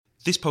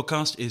This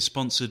podcast is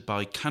sponsored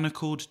by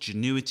Canaccord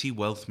Genuity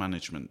Wealth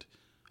Management,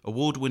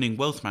 award-winning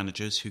wealth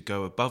managers who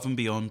go above and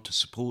beyond to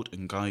support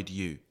and guide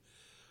you.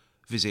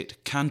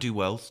 Visit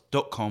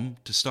candowealth.com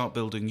to start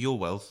building your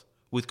wealth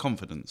with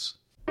confidence.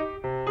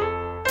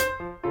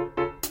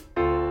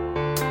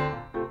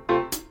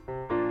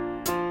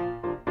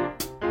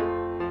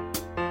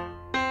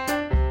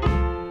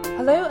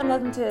 Hello and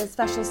welcome to a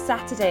special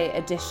Saturday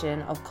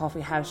edition of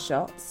Coffee House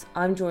Shots.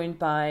 I'm joined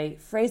by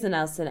Fraser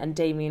Nelson and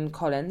Damien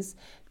Collins,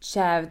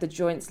 Chair of the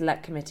Joint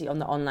Select Committee on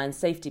the Online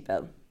Safety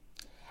Bill.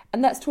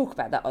 And let's talk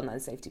about that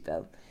Online Safety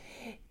Bill.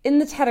 In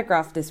the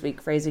Telegraph this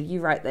week, Fraser, you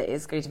write that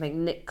it's going to make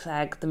Nick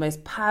Clegg the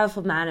most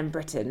powerful man in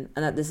Britain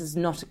and that this is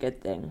not a good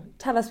thing.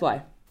 Tell us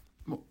why.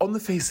 On the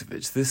face of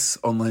it, this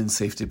Online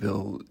Safety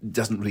Bill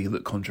doesn't really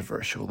look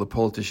controversial. The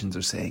politicians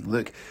are saying,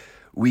 look,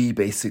 we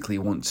basically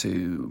want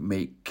to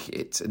make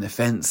it an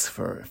offence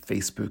for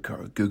Facebook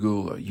or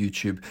Google or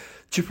YouTube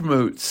to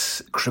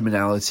promote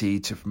criminality,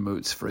 to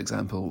promote, for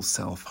example,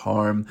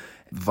 self-harm,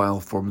 vile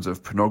forms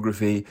of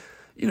pornography.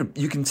 You know,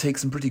 you can take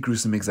some pretty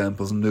gruesome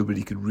examples and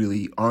nobody could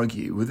really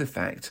argue with the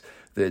fact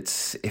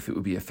that if it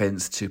would be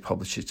offence to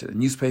publish it in a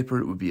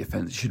newspaper,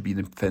 it should be an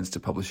offence to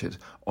publish it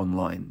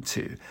online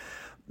too.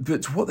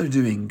 But what they're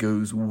doing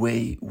goes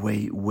way,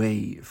 way,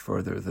 way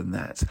further than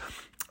that.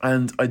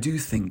 And I do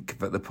think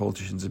that the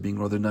politicians are being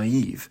rather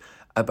naive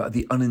about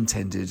the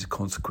unintended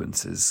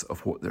consequences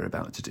of what they're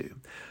about to do.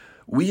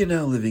 We are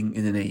now living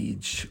in an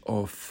age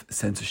of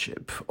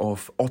censorship,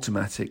 of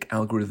automatic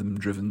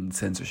algorithm-driven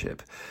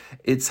censorship.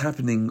 It's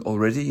happening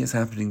already. It's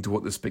happening to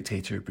what The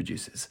Spectator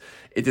produces.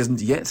 It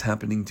isn't yet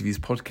happening to these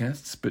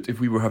podcasts, but if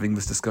we were having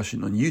this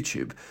discussion on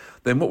YouTube,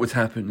 then what would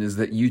happen is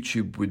that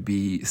YouTube would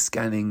be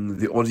scanning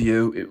the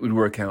audio. It would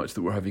work out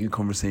that we're having a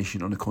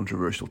conversation on a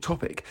controversial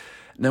topic.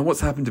 Now,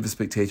 what's happened to The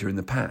Spectator in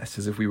the past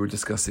is if we were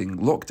discussing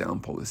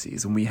lockdown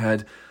policies and we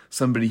had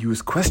somebody who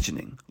was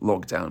questioning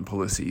lockdown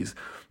policies,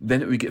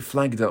 then it would get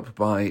flagged up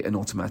by an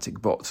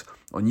automatic bot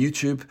on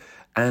YouTube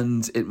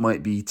and it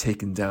might be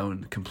taken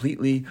down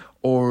completely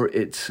or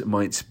it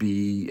might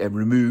be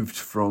removed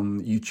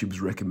from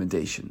YouTube's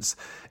recommendations.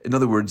 In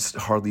other words,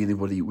 hardly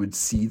anybody would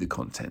see the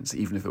content,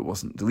 even if it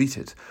wasn't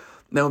deleted.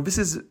 Now, this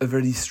is a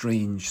very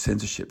strange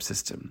censorship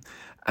system,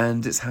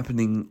 and it's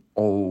happening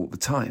all the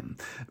time.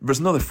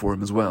 There's another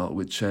form as well,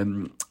 which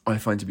I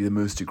find to be the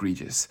most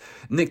egregious.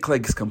 Nick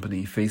Clegg's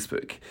company,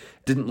 Facebook,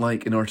 didn't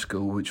like an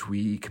article which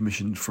we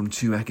commissioned from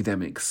two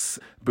academics,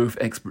 both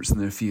experts in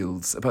their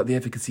fields, about the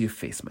efficacy of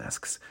face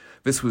masks.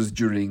 This was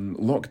during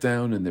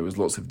lockdown, and there was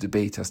lots of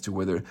debate as to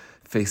whether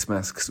face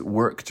masks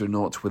worked or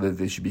not, whether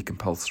they should be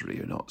compulsory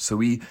or not. So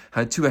we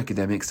had two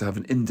academics to have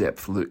an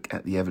in-depth look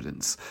at the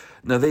evidence.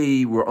 Now,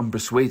 they were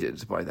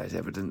unpersuaded by that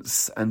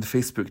evidence, and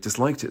Facebook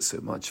disliked it so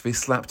much, they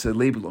slapped a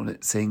label on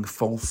it saying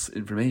false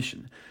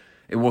information.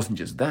 It wasn't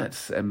just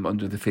that.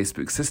 Under the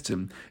Facebook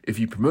system, if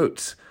you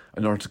promote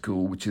an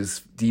article which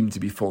is deemed to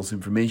be false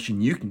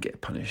information, you can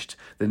get punished.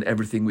 Then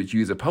everything which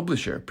you as a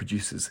publisher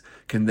produces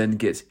can then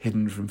get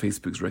hidden from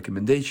Facebook's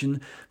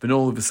recommendation. Then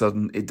all of a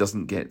sudden, it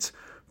doesn't get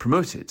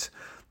promoted.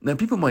 Now,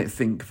 people might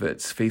think that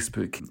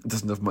Facebook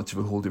doesn't have much of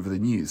a hold over the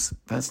news.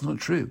 That's not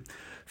true.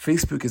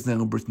 Facebook is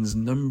now Britain's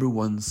number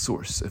one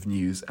source of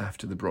news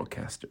after the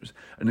broadcasters.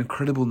 An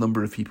incredible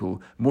number of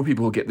people, more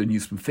people get their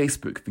news from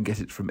Facebook than get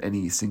it from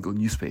any single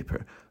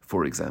newspaper,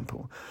 for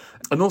example.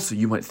 And also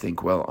you might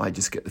think, well, I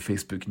just get the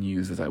Facebook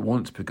news that I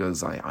want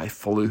because I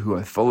follow who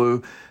I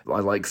follow,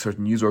 I like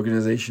certain news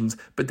organisations,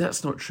 but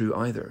that's not true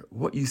either.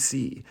 What you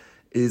see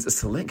is a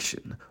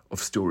selection of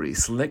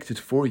stories selected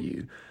for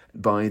you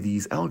by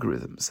these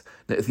algorithms.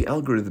 Now, if the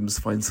algorithms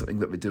find something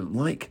that they don't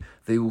like,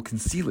 they will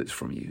conceal it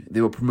from you.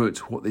 They will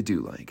promote what they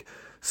do like.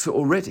 So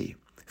already,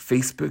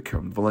 Facebook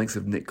and the likes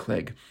of Nick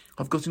Clegg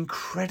have got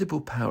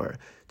incredible power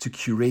to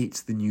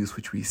curate the news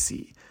which we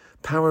see.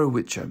 Power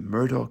which a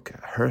Murdoch,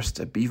 a Hearst,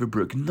 a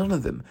Beaverbrook, none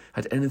of them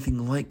had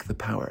anything like the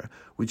power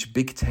which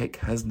big tech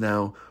has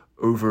now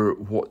over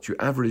what your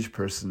average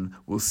person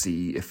will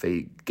see if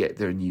they get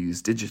their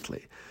news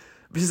digitally.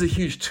 This is a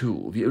huge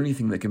tool. The only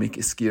thing that can make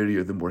it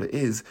scarier than what it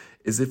is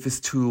if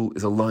this tool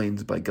is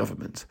aligned by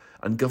government.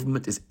 And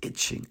government is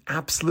itching,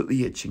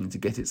 absolutely itching, to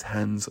get its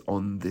hands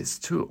on this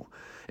tool.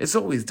 It's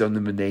always done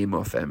in the name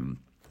of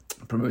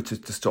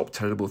promoted to stop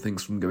terrible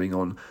things from going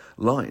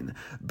online.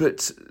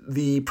 But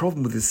the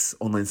problem with this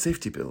Online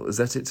Safety Bill is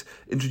that it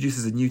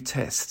introduces a new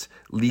test,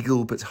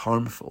 legal but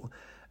harmful.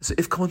 So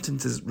if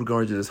content is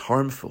regarded as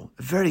harmful,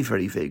 a very,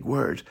 very vague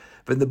word,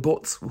 then the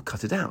bots will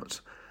cut it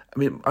out. I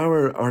mean,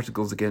 our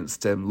articles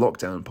against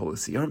lockdown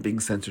policy aren't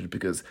being censored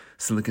because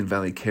Silicon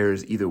Valley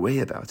cares either way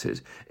about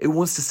it. It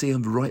wants to stay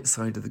on the right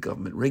side of the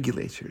government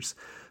regulators.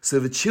 So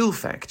the chill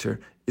factor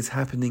is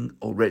happening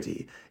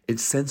already.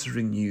 It's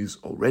censoring news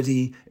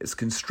already. It's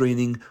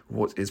constraining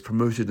what is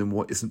promoted and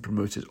what isn't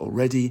promoted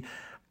already.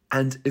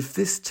 And if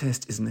this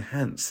test is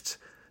enhanced,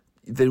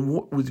 then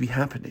what would be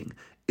happening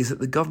is that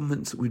the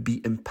government would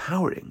be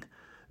empowering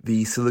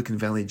the Silicon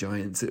Valley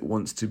giants it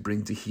wants to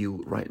bring to heel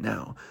right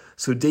now.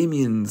 So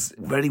Damien's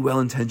very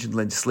well-intentioned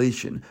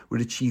legislation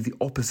would achieve the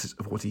opposite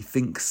of what he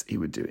thinks he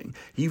would doing.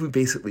 He would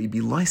basically be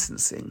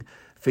licensing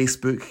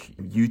Facebook,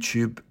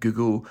 YouTube,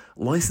 Google,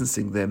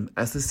 licensing them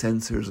as the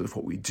censors of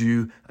what we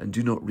do and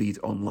do not read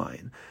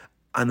online.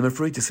 And I'm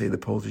afraid to say the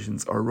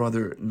politicians are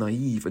rather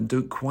naive and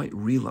don't quite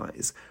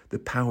realise the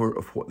power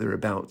of what they're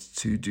about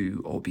to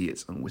do,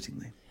 albeit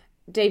unwittingly.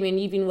 Damien,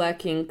 you've been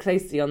working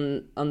closely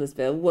on this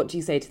bill. What do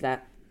you say to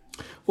that?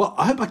 Well,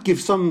 I hope I can give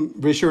some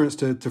reassurance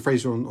to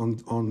Fraser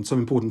on some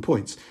important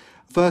points.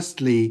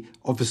 Firstly,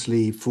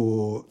 obviously,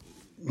 for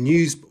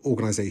news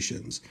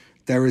organisations,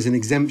 there is an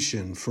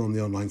exemption from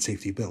the online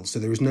safety bill. So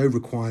there is no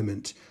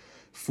requirement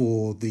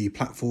for the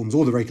platforms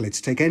or the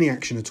regulators to take any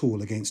action at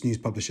all against news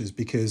publishers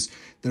because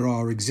there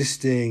are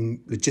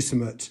existing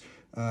legitimate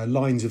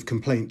lines of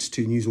complaint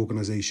to news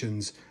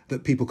organisations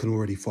that people can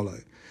already follow.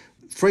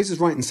 Fraser's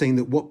right in saying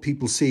that what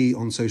people see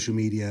on social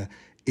media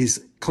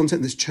is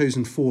content that's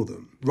chosen for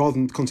them rather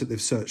than content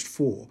they've searched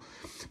for.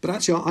 But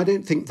actually, I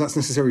don't think that's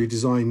necessarily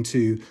designed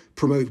to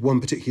promote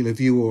one particular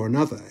view or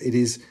another. It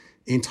is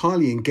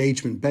entirely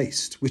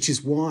engagement-based, which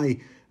is why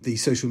the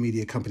social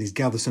media companies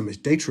gather so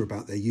much data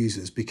about their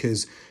users,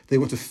 because they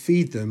want to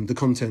feed them the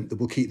content that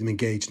will keep them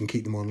engaged and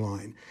keep them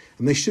online.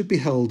 And they should be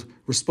held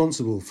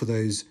responsible for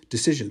those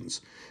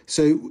decisions.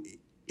 So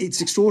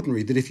it's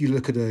extraordinary that if you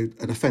look at an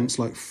offence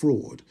like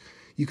fraud,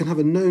 you can have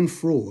a known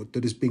fraud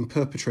that is being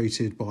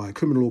perpetrated by a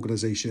criminal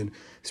organisation,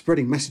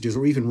 spreading messages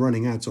or even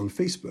running ads on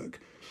Facebook.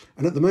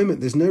 And at the moment,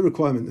 there's no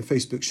requirement that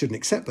Facebook shouldn't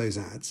accept those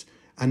ads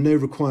and no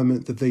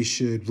requirement that they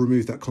should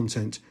remove that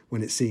content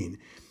when it's seen.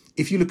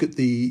 If you look at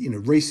the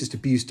racist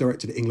abuse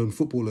directed at England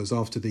footballers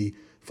after the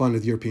final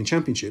of the European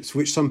Championships, for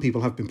which some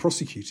people have been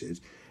prosecuted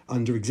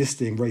under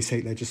existing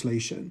race-hate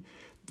legislation,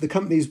 the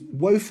companies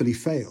woefully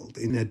failed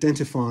in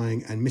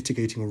identifying and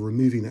mitigating or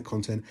removing that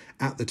content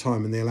at the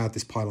time, and they allowed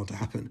this pile-on to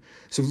happen.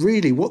 So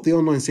really, what the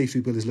Online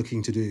Safety Bill is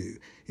looking to do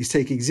is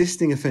take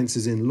existing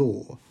offences in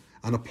law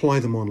and apply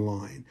them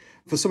online.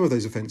 For some of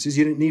those offences,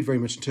 you don't need very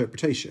much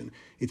interpretation.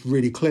 It's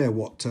really clear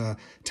what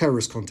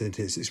terrorist content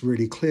is. It's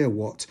really clear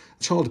what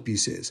child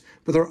abuse is.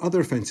 But there are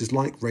other offences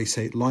like race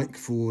hate, like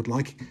fraud,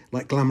 like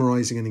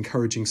glamorising and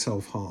encouraging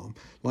self-harm,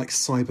 like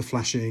cyber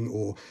flashing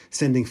or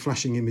sending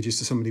flashing images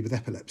to somebody with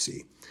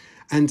epilepsy.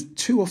 And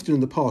too often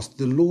in the past,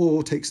 the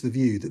law takes the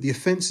view that the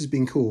offence is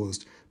being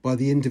caused by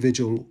the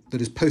individual that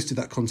has posted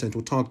that content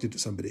or targeted at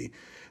somebody,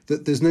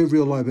 that there's no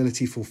real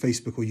liability for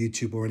Facebook or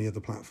YouTube or any other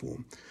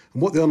platform.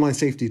 And what the Online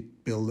Safety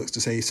Bill looks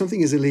to say is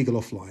something is illegal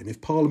offline.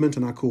 If Parliament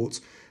and our courts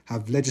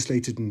have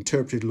legislated and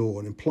interpreted law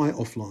and apply it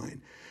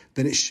offline,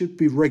 then it should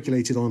be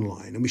regulated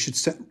online. And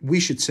we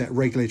should set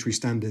regulatory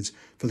standards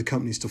for the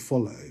companies to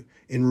follow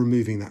in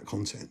removing that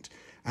content.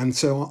 And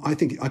so I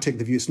take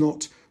the view it's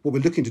not, what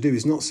we're looking to do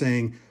is not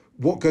saying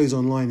what goes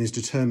online is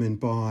determined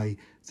by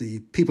the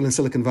people in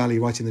Silicon Valley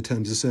writing the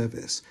terms of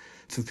service.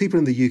 For people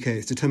in the UK,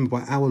 it's determined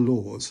by our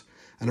laws,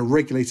 and a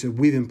regulator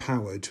we've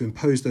empowered to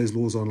impose those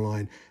laws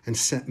online and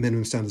set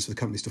minimum standards for the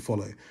companies to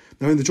follow.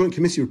 Now, in the Joint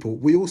Committee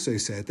report, we also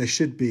said there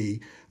should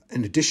be,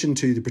 in addition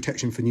to the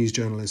protection for news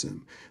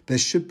journalism, there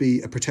should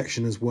be a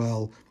protection as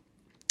well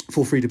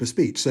for freedom of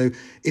speech. So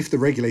if the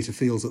regulator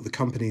feels that the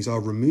companies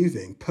are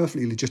removing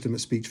perfectly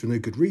legitimate speech for no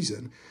good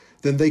reason,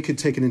 then they could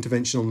take an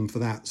intervention on them for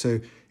that. So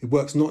it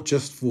works not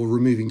just for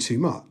removing too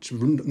much,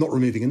 not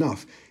removing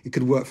enough, it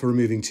could work for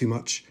removing too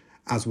much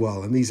as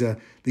well. And these are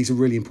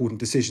really important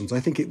decisions. I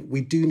think we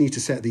do need to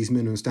set these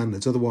minimum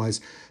standards. Otherwise,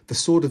 the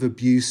sort of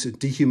abuse,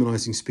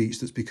 dehumanising speech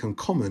that's become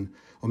common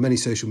on many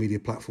social media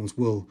platforms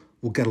will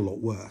get a lot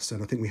worse.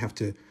 And I think we have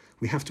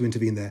to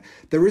intervene there.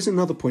 There is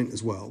another point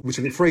as well, which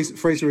I think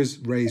Fraser has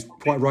raised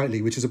quite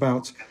rightly, which is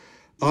about,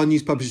 are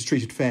news publishers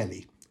treated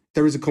fairly?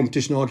 There is a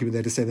competition argument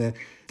there to say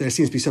there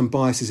seems to be some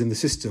biases in the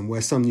system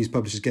where some news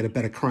publishers get a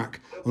better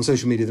crack on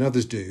social media than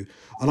others do.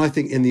 And I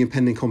think in the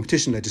impending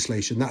competition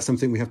legislation, that's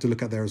something we have to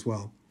look at there as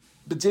well.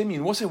 But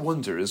Damien, what I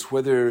wonder is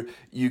whether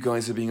you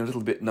guys are being a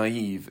little bit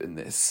naive in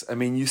this. I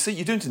mean, you say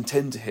you don't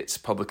intend to hit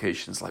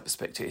publications like The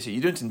Spectator. You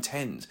don't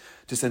intend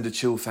to send a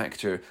chill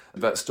factor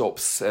that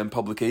stops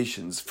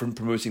publications from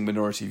promoting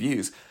minority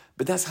views.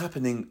 But that's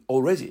happening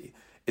already.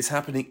 It's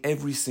happening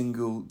every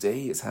single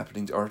day. It's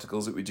happening to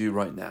articles that we do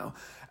right now.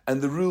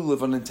 And the rule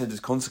of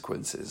unintended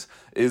consequences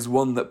is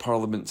one that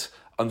Parliament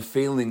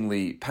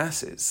unfailingly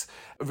passes.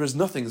 There's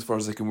nothing, as far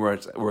as I can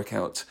work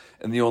out,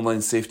 in the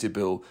Online Safety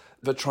Bill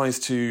that tries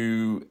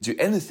to do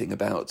anything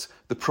about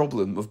the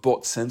problem of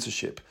bot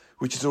censorship,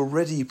 which is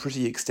already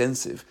pretty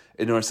extensive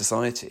in our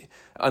society.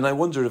 And I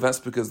wonder if that's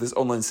because this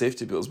Online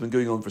Safety Bill has been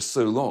going on for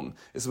so long.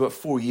 It's about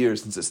 4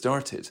 years since it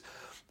started.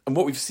 And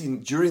what we've seen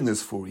during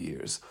those 4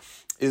 years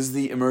is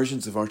the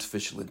emergence of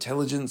artificial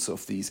intelligence,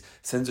 of these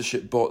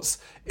censorship bots.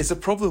 It's a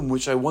problem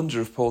which I wonder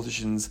if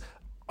politicians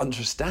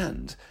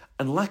understand.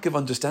 And lack of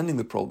understanding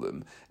the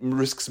problem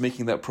risks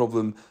making that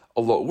problem a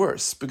lot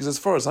worse. Because as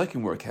far as I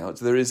can work out,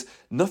 there is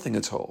nothing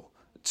at all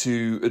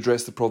to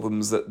address the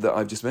problems that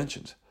I've just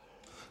mentioned.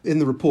 In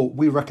the report,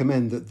 we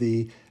recommend that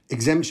the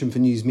exemption for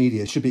news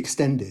media should be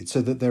extended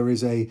so that there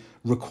is a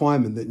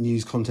requirement that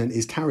news content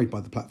is carried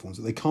by the platforms,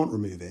 that they can't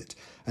remove it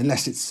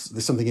unless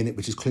there's something in it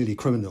which is clearly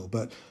criminal.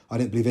 But I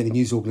don't believe any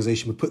news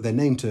organisation would put their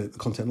name to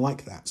content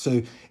like that.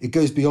 So it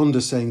goes beyond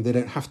us saying they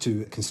don't have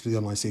to consider the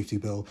online safety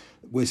bill.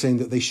 We're saying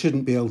that they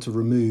shouldn't be able to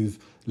remove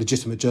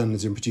legitimate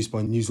journalism produced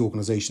by news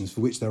organisations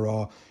for which there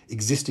are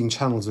existing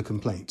channels of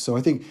complaint. So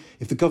I think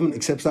if the government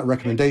accepts that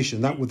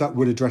recommendation, that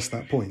would address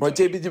that point. Right,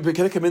 David, but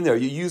can I come in there?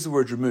 You use the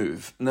word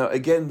remove. Now,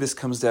 again, this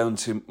comes down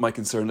to my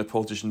concern of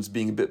politicians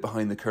being a bit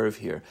behind the curve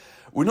here.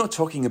 We're not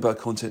talking about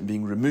content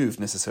being removed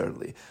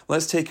necessarily.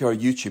 Let's take our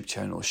YouTube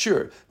channel.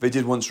 Sure, they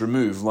did once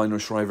remove Lionel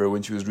Shriver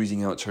when she was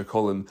reading out her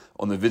column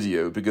on the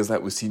video because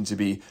that was seen to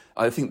be,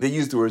 I think they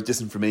used the word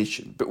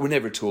disinformation, but we're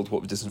never told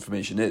what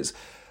disinformation is.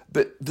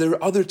 But there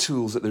are other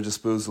tools at their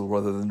disposal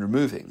rather than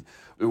removing.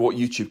 What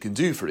YouTube can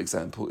do, for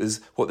example,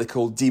 is what they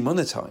call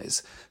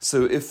demonetize.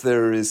 So if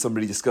there is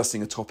somebody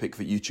discussing a topic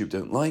that YouTube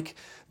don't like,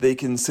 they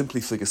can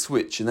simply flick a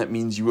switch, and that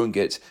means you won't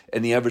get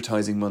any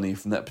advertising money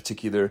from that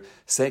particular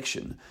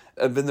section.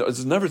 And then there's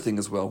another thing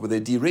as well where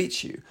they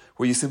derate you,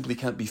 where you simply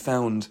can't be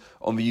found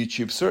on the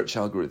YouTube search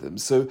algorithm.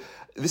 So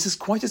this is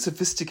quite a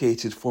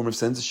sophisticated form of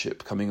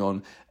censorship coming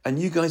on, and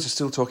you guys are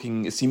still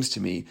talking, it seems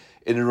to me,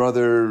 in a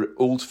rather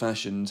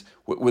old-fashioned,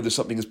 whether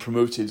something is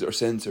promoted or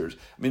censored.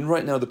 I mean,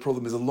 right now the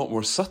problem is a lot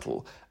more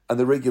subtle, and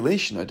the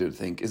regulation, I don't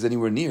think, is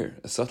anywhere near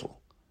as subtle.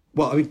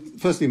 Well, I mean,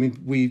 firstly,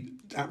 we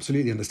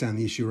absolutely understand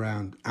the issue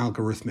around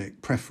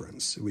algorithmic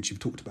preference, which you've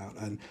talked about,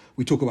 and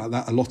we talk about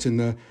that a lot in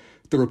the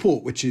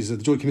report, which is the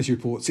Joint Committee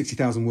report,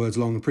 60,000 words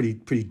long, and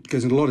pretty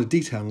goes into a lot of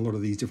detail on a lot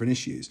of these different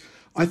issues.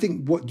 I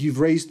think what you've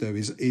raised, though,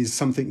 is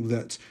something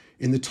that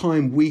in the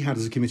time we had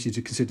as a committee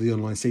to consider the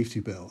online safety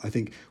bill, I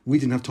think we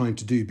didn't have time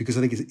to do because I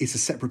think it's a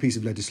separate piece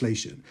of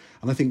legislation.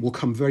 And I think will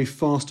come very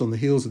fast on the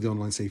heels of the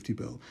online safety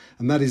bill.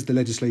 And that is the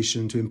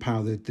legislation to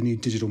empower the new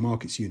Digital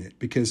Markets Unit.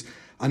 Because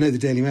I know the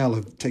Daily Mail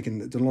have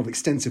done a lot of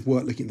extensive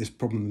work looking at this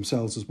problem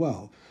themselves as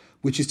well,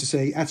 which is to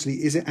say,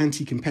 actually, is it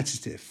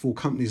anti-competitive for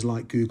companies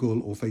like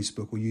Google or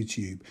Facebook or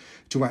YouTube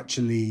to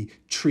actually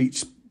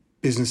treat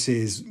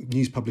businesses,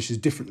 news publishers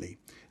differently?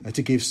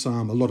 To give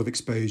some a lot of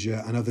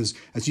exposure and others,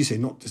 as you say,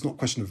 it's not a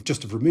question of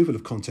just of removal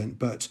of content,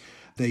 but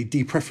they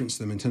depreference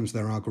them in terms of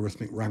their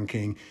algorithmic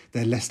ranking.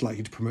 They're less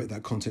likely to promote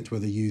that content to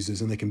other users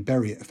and they can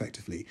bury it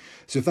effectively.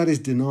 So if that is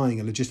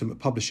denying a legitimate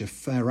publisher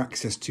fair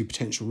access to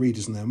potential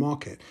readers in their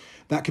market,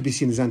 that could be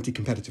seen as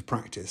anti-competitive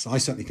practice. I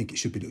certainly think it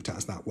should be looked at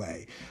as that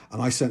way. And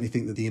I certainly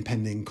think that the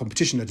impending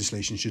competition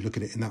legislation should look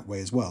at it in that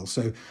way as well.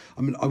 So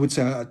I mean, I would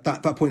say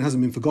that point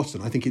hasn't been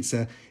forgotten. I think it's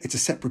a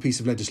separate piece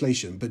of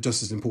legislation, but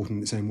just as important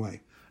in its own way.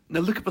 Now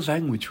look at the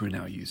language we're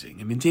now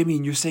using. I mean,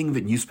 Damien, you're saying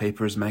that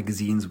newspapers,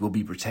 magazines will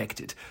be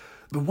protected.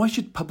 But why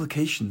should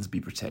publications be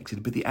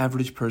protected but the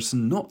average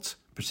person not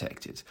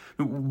protected?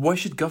 Why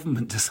should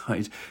government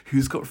decide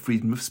who's got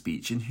freedom of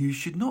speech and who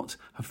should not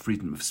have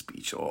freedom of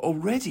speech?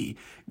 Already,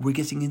 we're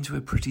getting into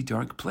a pretty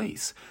dark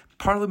place.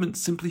 Parliament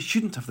simply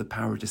shouldn't have the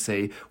power to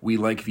say, we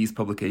like these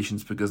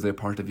publications because they're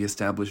part of the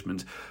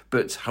establishment.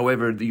 But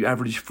however, the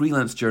average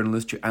freelance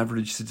journalist, your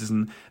average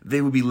citizen,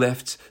 they will be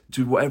left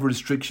to whatever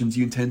restrictions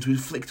you intend to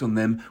inflict on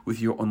them with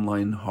your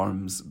online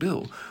harms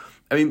bill.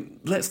 I mean,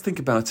 let's think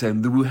about the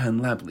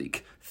Wuhan lab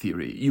leak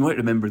theory. You might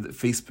remember that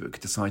Facebook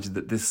decided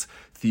that this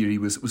theory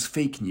was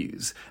fake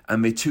news,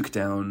 and they took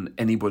down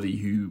anybody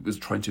who was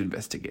trying to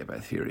investigate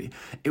that theory.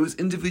 It was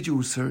individual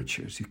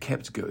researchers who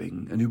kept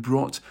going and who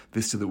brought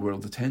this to the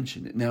world's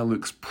attention. It now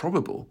looks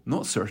probable,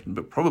 not certain,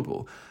 but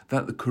probable,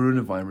 that the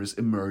coronavirus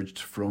emerged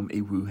from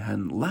a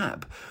Wuhan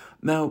lab.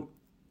 Now,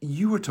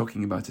 you were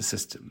talking about a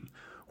system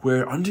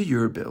where, under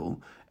your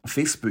bill,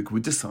 Facebook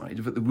would decide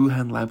that the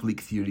Wuhan lab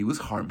leak theory was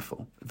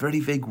harmful. A very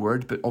vague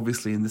word, but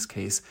obviously in this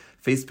case,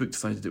 Facebook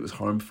decided it was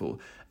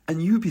harmful.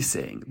 And you'd be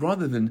saying,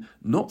 rather than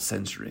not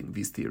censoring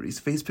these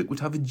theories, Facebook would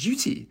have a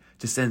duty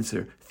to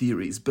censor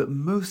theories. But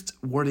most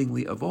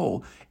worryingly of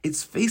all,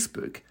 it's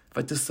Facebook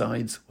that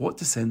decides what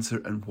to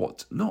censor and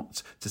what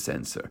not to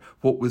censor,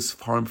 what was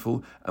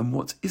harmful and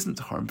what isn't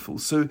harmful.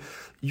 So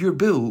your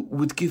bill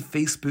would give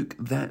Facebook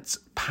that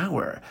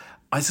power.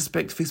 I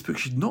suspect Facebook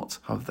should not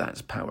have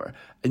that power,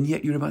 and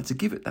yet you're about to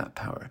give it that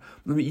power.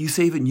 I mean, you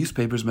say that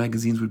newspapers,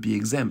 magazines would be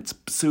exempt,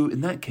 so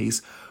in that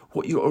case,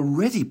 what you're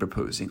already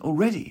proposing,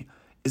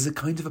 is a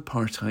kind of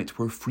apartheid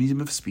where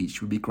freedom of speech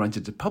would be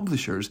granted to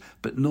publishers,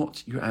 but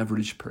not your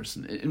average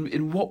person.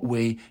 In what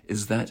way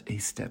is that a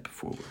step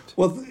forward?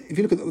 Well, if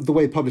you look at the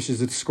way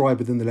publishers are described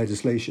within the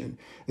legislation,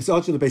 it's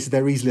largely on the basis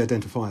they're easily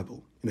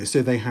identifiable.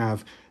 So they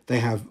have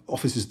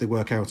offices they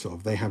work out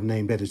of, they have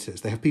named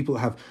editors, they have people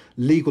that have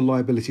legal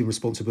liability and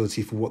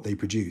responsibility for what they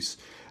produce.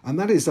 And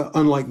that is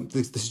unlike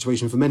the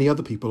situation for many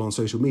other people on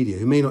social media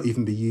who may not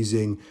even be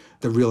using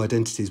their real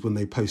identities when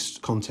they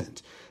post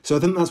content. So I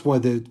think that's why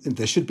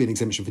there should be an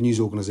exemption for news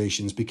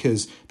organisations,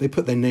 because they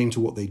put their name to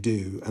what they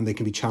do and they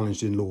can be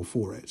challenged in law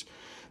for it.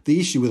 The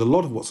issue with a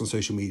lot of what's on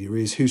social media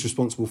is who's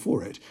responsible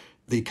for it.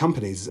 The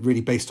companies,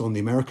 really based on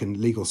the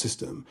American legal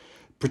system,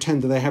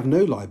 pretend that they have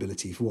no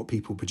liability for what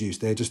people produce.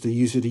 They're just a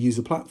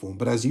user-to-user platform.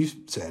 But as you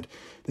said,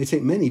 they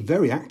take many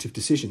very active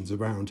decisions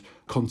around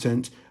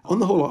content. On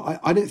the whole,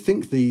 I don't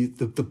think the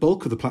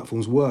bulk of the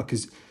platform's work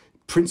is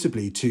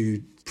principally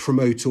to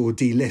promote or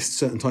delist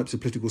certain types of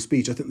political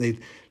speech. I think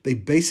they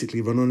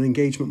basically run on an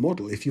engagement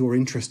model. If you're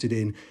interested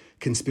in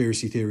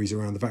conspiracy theories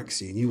around the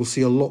vaccine, you will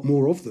see a lot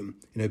more of them,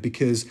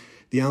 because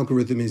the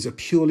algorithm is a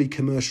purely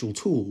commercial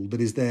tool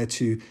that is there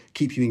to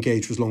keep you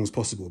engaged for as long as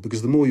possible,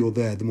 because the more you're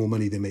there, the more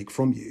money they make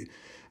from you.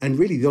 And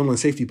really, the Online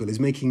Safety Bill is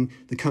making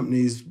the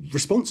companies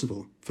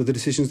responsible for the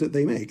decisions that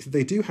they make.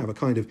 They do have a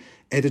kind of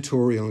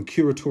editorial and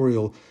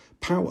curatorial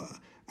power,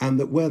 and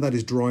that where that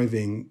is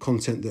driving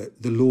content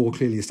that the law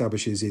clearly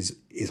establishes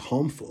is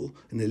harmful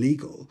and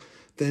illegal,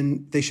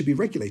 then they should be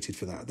regulated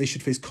for that. They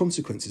should face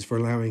consequences for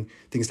allowing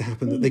things to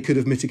happen that they could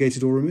have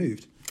mitigated or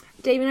removed.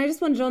 Damien, I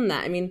just wondered on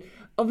that. I mean,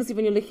 obviously,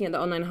 when you're looking at the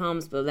online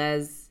harms bill,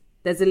 there's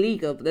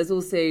illegal, but there's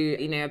also,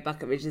 a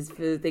bucket which is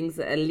for things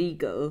that are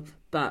legal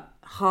but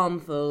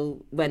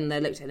harmful when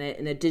they're looked at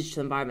in a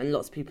digital environment.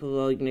 Lots of people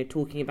are,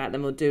 talking about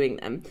them or doing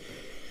them.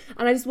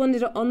 And I just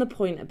wondered, on the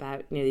point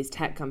about, these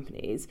tech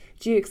companies,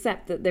 do you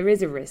accept that there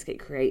is a risk it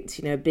creates,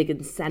 a big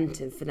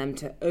incentive for them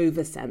to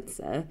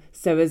over-censor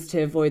so as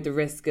to avoid the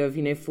risk of,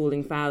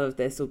 falling foul of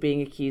this or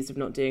being accused of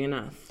not doing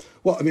enough?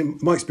 Well, I mean,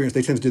 my experience,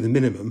 they tend to do the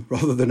minimum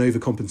rather than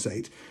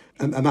overcompensate.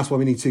 And that's why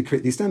we need to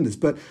create these standards.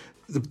 But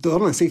the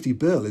Online Safety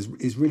Bill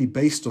is really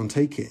based on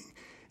taking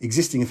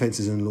existing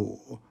offences in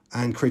law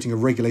and creating a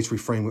regulatory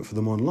framework for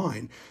them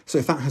online. So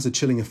if that has a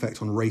chilling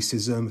effect on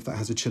racism, if that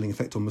has a chilling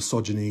effect on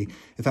misogyny,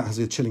 if that has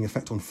a chilling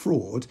effect on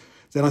fraud,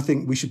 then I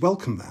think we should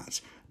welcome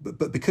that.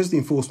 But because the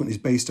enforcement is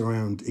based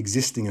around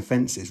existing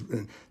offences,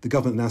 the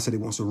government now said it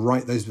wants to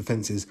write those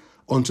offences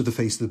onto the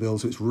face of the bill,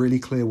 so it's really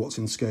clear what's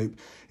in scope,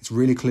 it's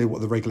really clear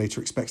what the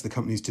regulator expects the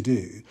companies to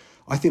do.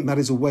 I think that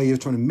is a way of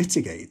trying to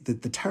mitigate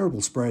the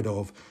terrible spread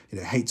of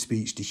hate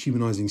speech,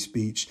 dehumanising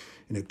speech,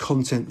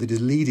 content that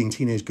is leading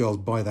teenage girls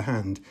by the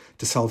hand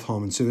to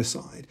self-harm and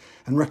suicide,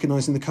 and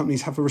recognising the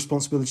companies have a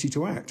responsibility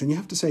to act. And you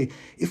have to say,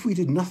 if we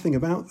did nothing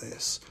about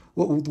this,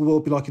 what will the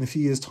world be like in a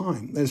few years'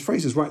 time? As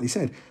Fraser's rightly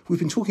said, we've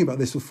been talking about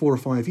this for 4 or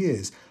 5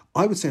 years.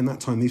 I would say in that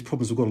time these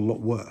problems have got a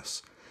lot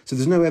worse. So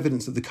there's no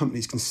evidence that the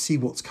companies can see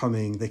what's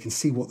coming, they can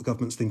see what the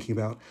government's thinking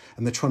about,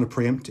 and they're trying to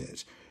preempt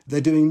it.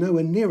 They're doing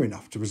nowhere near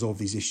enough to resolve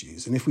these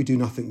issues. And if we do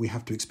nothing, we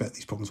have to expect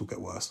these problems will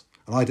get worse.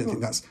 And I don't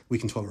think we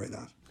can tolerate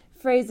that.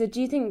 Fraser,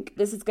 do you think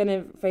this is going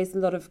to face a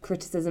lot of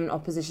criticism and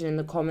opposition in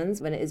the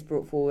Commons when it is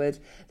brought forward?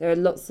 There are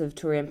lots of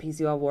Tory MPs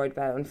who are worried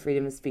about on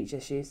freedom of speech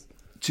issues.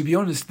 To be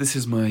honest, this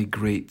is my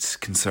great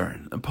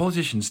concern. And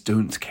politicians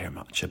don't care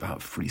much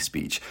about free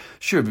speech.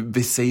 Sure,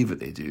 they say that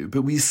they do,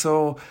 but we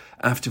saw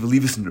after the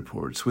Leveson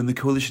reports, when the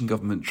coalition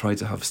government tried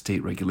to have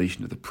state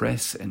regulation of the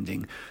press,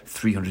 ending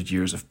 300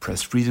 years of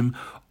press freedom,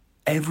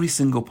 every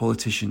single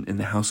politician in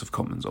the House of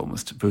Commons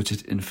almost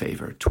voted in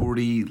favour.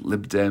 Tory,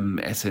 Lib Dem,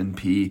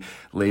 SNP,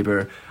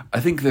 Labour. I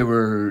think there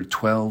were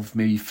 12,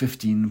 maybe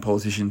 15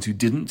 politicians who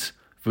didn't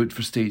vote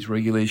for state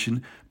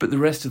regulation, but the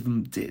rest of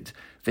them did.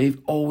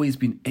 They've always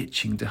been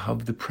itching to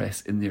have the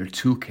press in their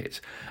toolkit,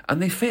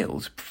 and they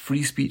failed.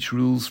 Free speech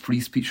rules, free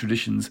speech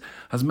traditions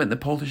has meant that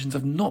politicians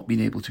have not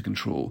been able to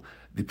control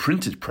the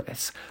printed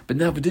press, but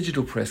now the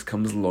digital press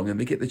comes along and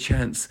they get the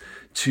chance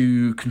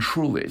to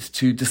control it,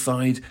 to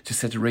decide to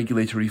set a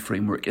regulatory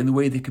framework in the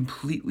way they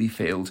completely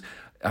failed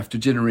after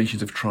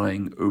generations of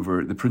trying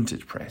over the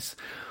printed press.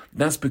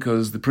 That's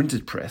because the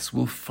printed press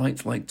will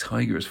fight like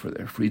tigers for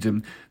their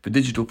freedom. The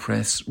digital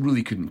press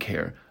really couldn't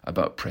care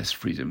about press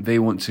freedom. They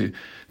want to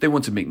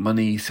make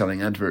money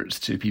selling adverts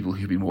to people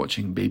who've been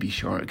watching Baby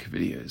Shark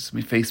videos. I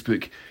mean,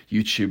 Facebook,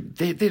 YouTube,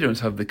 they don't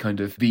have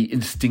the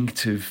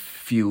instinctive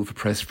feel for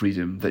press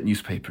freedom that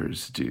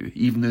newspapers do,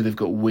 even though they've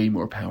got way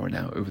more power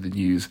now over the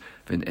news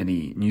than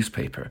any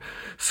newspaper.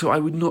 So I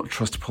would not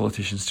trust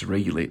politicians to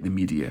regulate the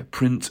media,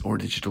 print or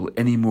digital,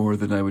 any more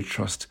than I would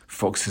trust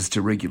foxes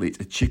to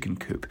regulate a chicken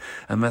coop.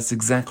 And that's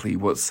exactly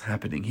what's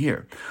happening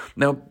here.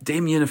 Now,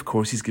 Damien, of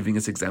course, he's giving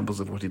us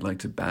examples of what he'd like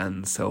to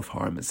ban,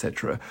 self-harm,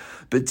 etc.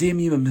 But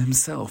Damien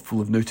himself will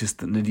have noticed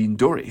that Nadine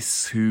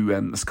Dorries, who,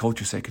 as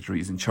Culture Secretary,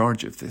 is in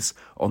charge of this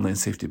online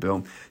safety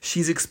bill,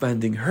 she's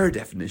expanding her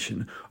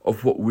definition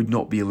of what would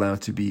not be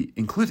allowed to be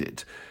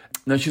included.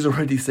 Now, she's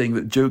already saying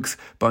that jokes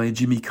by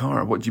Jimmy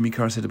Carr, what Jimmy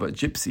Carr said about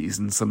gypsies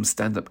in some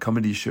stand-up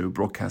comedy show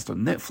broadcast on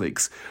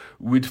Netflix,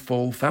 would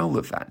fall foul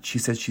of that. She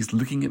said she's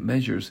looking at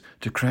measures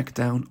to crack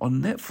down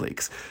on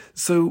Netflix.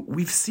 So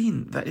we've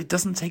seen that it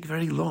doesn't take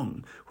very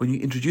long when you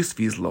introduce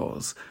these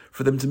laws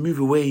for them to move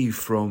away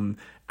from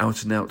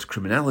out-and-out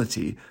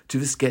criminality to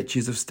the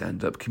sketches of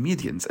stand-up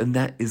comedians, and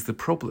that is the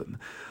problem.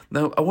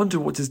 Now, I wonder,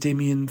 what does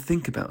Damien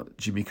think about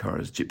Jimmy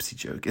Carr's gypsy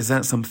joke? Is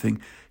that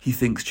something he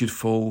thinks should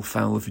fall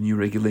foul of the new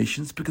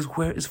regulations? Because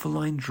where is the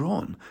line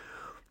drawn?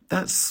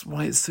 That's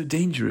why it's so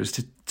dangerous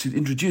to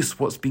introduce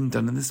what's being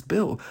done in this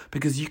bill,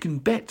 because you can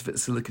bet that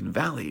Silicon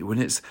Valley, when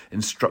it's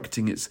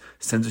instructing its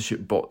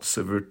censorship bots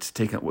over to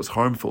take out what's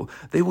harmful,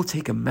 they will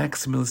take a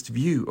maximalist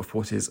view of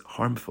what is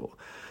harmful.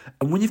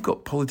 And when you've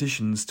got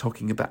politicians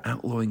talking about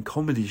outlawing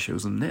comedy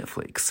shows on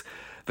Netflix,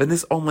 then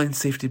this online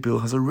safety bill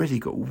has already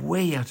got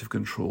way out of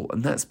control,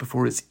 and that's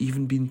before it's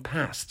even been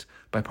passed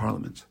by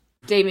Parliament.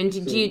 Damien,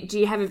 do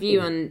you have a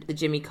view on the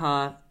Jimmy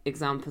Carr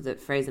example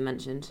that Fraser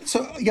mentioned?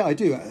 So, yeah, I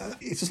do.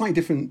 It's a slightly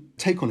different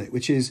take on it,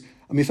 which is,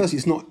 I mean, firstly,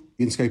 it's not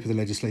in scope of the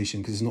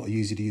legislation because it's not a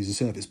user-to-user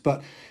service,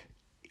 but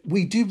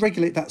we do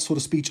regulate that sort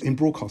of speech in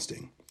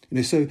broadcasting.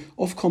 So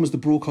Ofcom, as the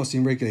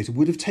broadcasting regulator,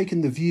 would have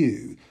taken a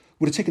view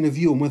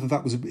on whether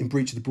that was in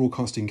breach of the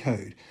broadcasting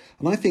code.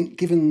 And I think,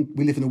 given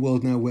we live in a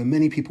world now where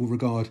many people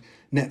regard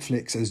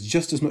Netflix as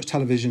just as much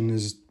television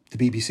as the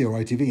BBC or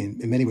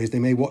ITV, in many ways they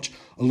may watch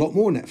a lot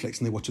more Netflix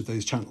than they watch of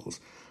those channels.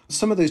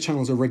 Some of those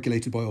channels are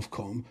regulated by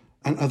Ofcom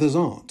and others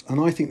aren't.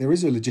 And I think there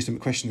is a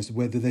legitimate question as to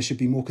whether there should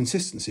be more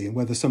consistency and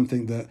whether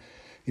something that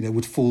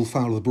would fall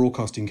foul of the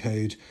broadcasting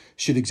code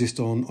should exist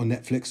on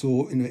Netflix,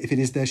 or if it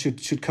is there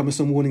should come with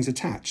some warnings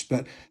attached.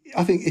 But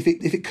I think if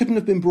it couldn't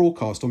have been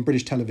broadcast on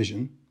British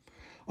television,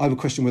 I would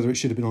question whether it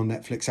should have been on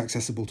Netflix,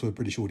 accessible to a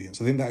British audience.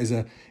 I think that is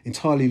an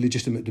entirely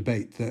legitimate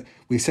debate, that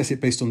we assess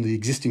it based on the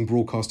existing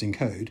broadcasting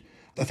code.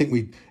 I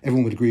think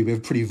everyone would agree we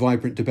have a pretty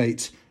vibrant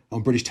debate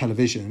on British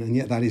television, and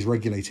yet that is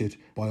regulated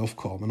by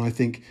Ofcom. And I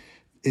think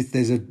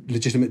there's a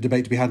legitimate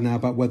debate to be had now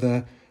about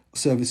whether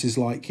services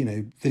like,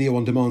 video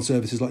on demand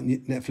services like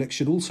Netflix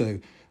should also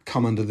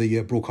come under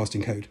the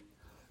broadcasting code.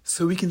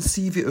 So we can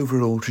see the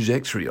overall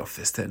trajectory of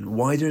this then.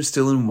 Wider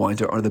still and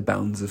wider are the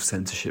bounds of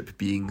censorship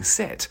being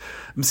set.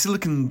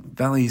 Silicon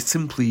Valley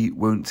simply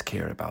won't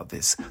care about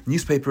this.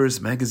 Newspapers,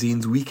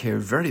 magazines, we care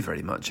very,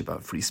 very much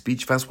about free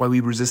speech. That's why we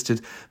resisted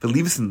the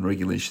Leveson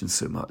regulations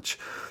so much.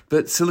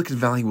 But Silicon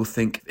Valley will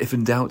think, if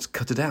in doubt,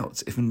 cut it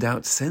out. If in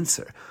doubt,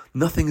 censor.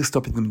 Nothing is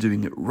stopping them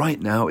doing it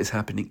right now. It's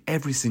happening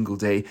every single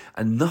day,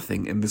 and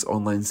nothing in this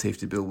online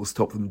safety bill will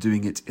stop them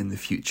doing it in the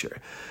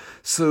future.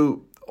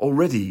 So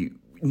already,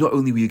 not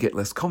only will you get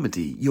less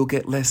comedy, you'll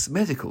get less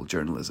medical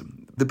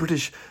journalism. The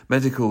British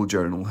Medical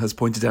Journal has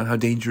pointed out how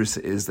dangerous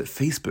it is that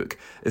Facebook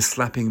is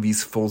slapping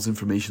these false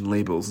information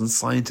labels and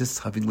scientists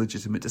having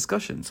legitimate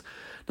discussions.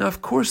 Now,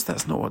 of course,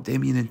 that's not what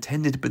Damien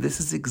intended, but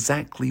this is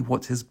exactly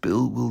what his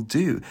bill will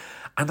do.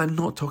 And I'm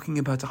not talking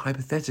about a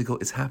hypothetical,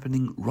 it's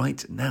happening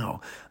right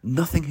now.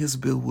 Nothing his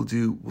bill will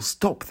do will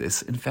stop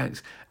this. In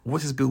fact,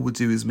 what his bill will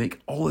do is make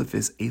all of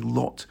this a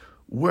lot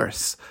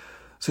worse.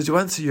 So to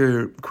answer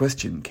your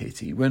question,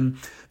 Katie, when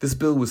this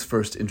bill was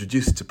first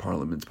introduced to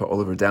Parliament by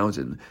Oliver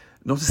Dowden,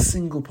 not a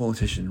single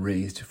politician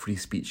raised free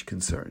speech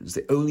concerns.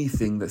 The only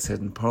thing that said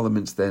in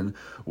Parliament then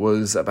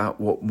was about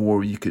what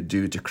more you could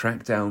do to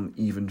crack down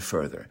even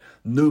further.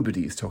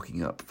 Nobody is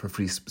speaking up for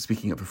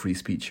free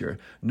speech here.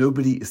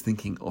 Nobody is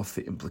thinking of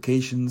the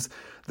implications.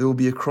 There will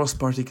be a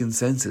cross-party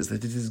consensus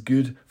that it is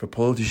good for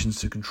politicians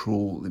to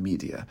control the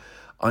media.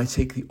 I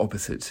take the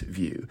opposite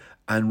view,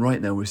 and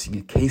right now we're seeing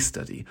a case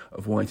study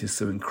of why it is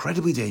so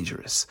incredibly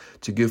dangerous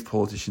to give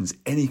politicians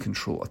any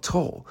control at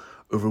all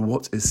over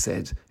what is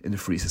said in a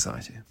free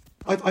society.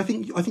 I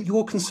think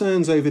your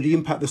concerns over the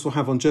impact this will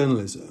have on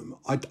journalism,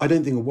 I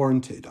don't think are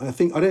warranted. I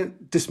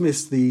don't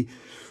dismiss the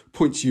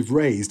points you've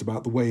raised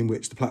about the way in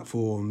which the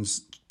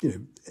platforms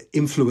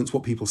influence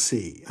what people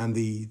see and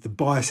the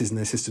biases in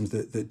their systems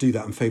that do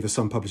that and favour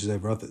some publishers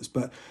over others.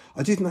 But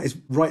I do think that is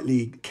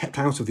rightly kept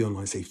out of the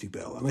online safety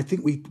bill. And I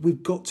think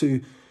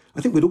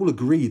we'd all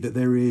agree that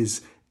there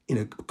is,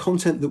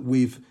 content that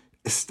we've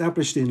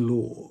established in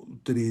law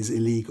that is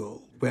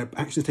illegal, where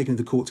action is taken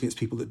into court against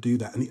people that do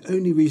that. And the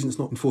only reason it's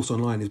not enforced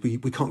online is we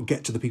can't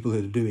get to the people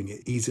that are doing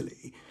it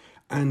easily.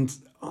 And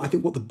I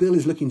think what the bill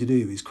is looking to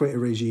do is create a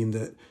regime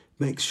that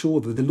makes sure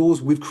that the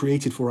laws we've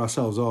created for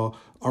ourselves are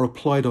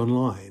applied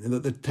online, and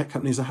that the tech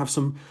companies have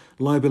some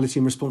liability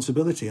and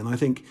responsibility. And I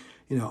think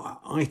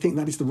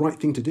that is the right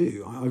thing to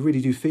do. I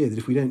really do fear that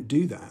if we don't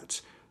do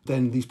that,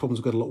 then these problems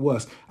will get a lot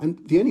worse.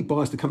 And the only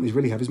bias the companies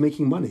really have is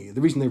making money. The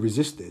reason they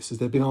resist this is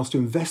they've been asked to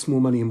invest more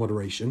money in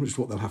moderation, which is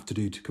what they'll have to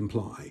do to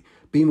comply,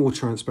 be more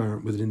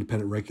transparent with an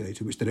independent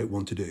regulator, which they don't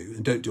want to do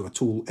and don't do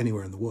at all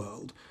anywhere in the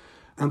world,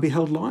 and be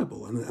held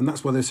liable. And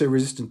that's why they're so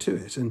resistant to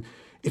it. And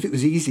if it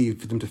was easy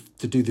for them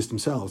to do this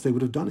themselves, they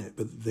would have done it,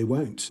 but they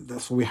won't.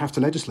 That's why we have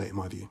to legislate, in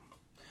my view.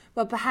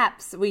 Well,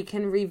 perhaps we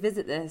can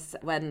revisit this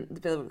when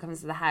the bill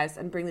comes to the House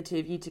and bring the two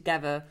of you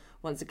together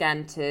once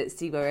again to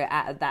see where we're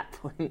at that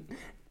point.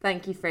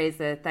 Thank you,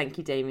 Fraser. Thank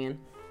you, Damien.